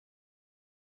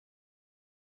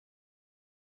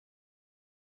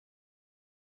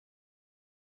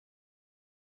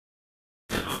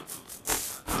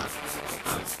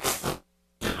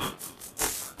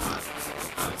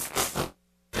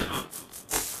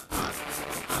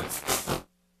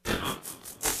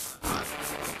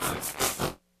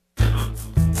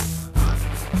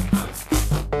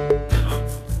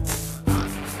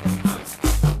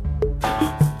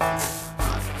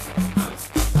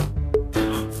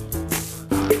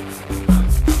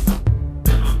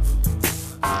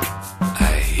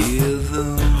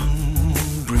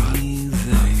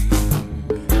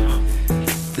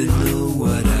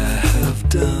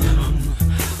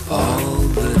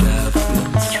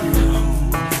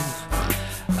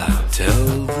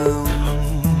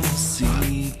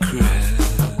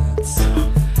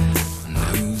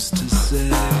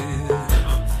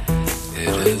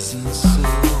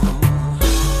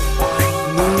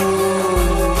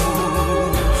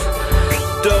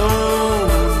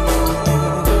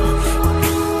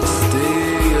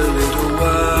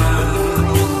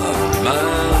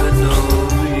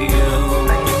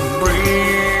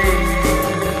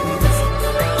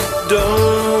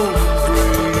Don't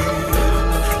breathe.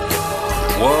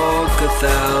 Walk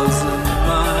 1,000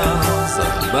 miles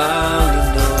on my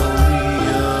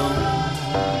linoleum.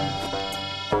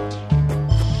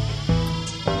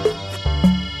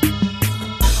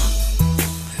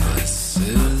 This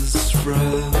is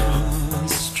frustrating.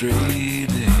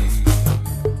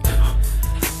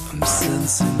 I'm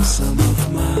sensing some of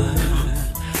my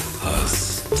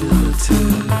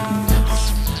hostilities,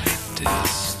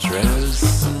 distress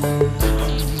and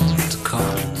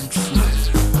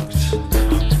conflict.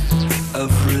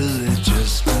 I've really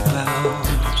just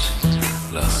about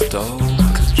lost all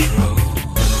control.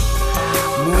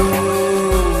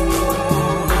 Move,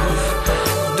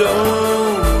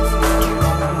 don't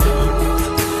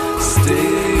move.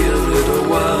 Stay a little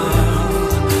while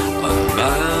on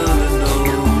my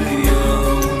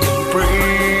linoleum.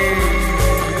 Breathe,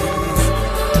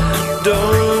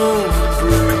 don't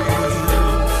breathe.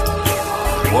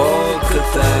 Walk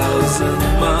 1,000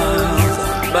 miles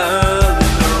on my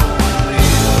linoleum.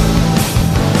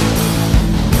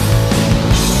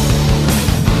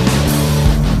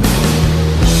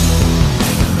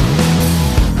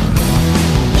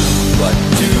 What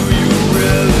do you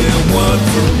really want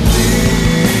from me?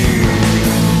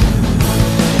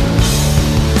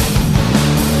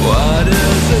 What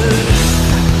is it?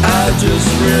 I just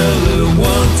really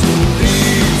want to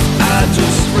leave. I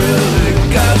just really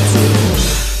got to.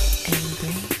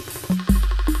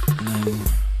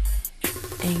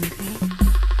 Angry?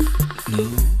 No.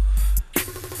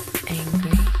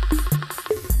 Angry?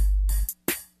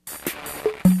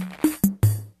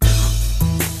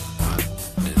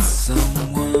 Did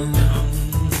someone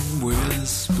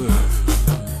whisper?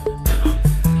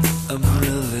 I'm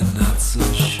really not so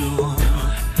sure.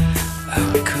 I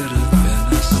could have been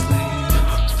asleep.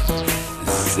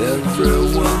 Is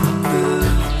everyone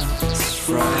that's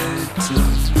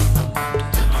frightened?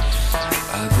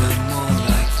 Are they more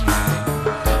like me?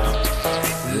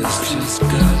 There's just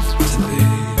got to be.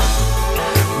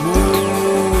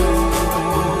 Move,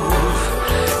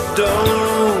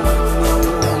 don't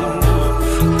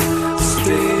move.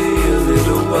 Stay a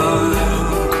little while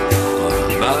on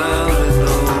my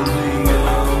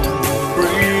linoleum.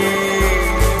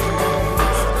 Breathe,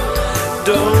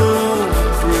 don't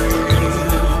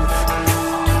breathe.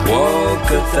 Walk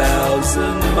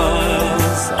 1,000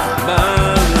 miles on my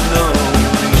linoleum.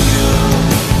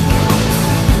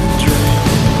 Drink,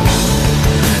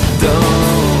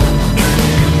 don't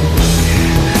drink.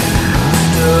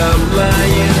 Still I'm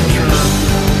lying drunk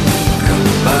on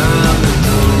my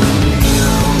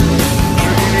linoleum.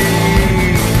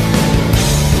 Drink,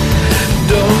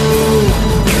 don't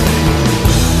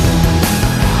drink.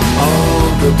 All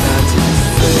the patterns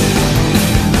fade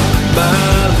on my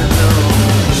linoleum.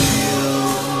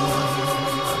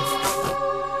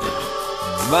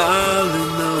 My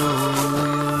linoleum.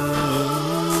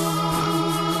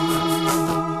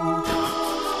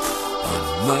 On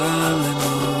my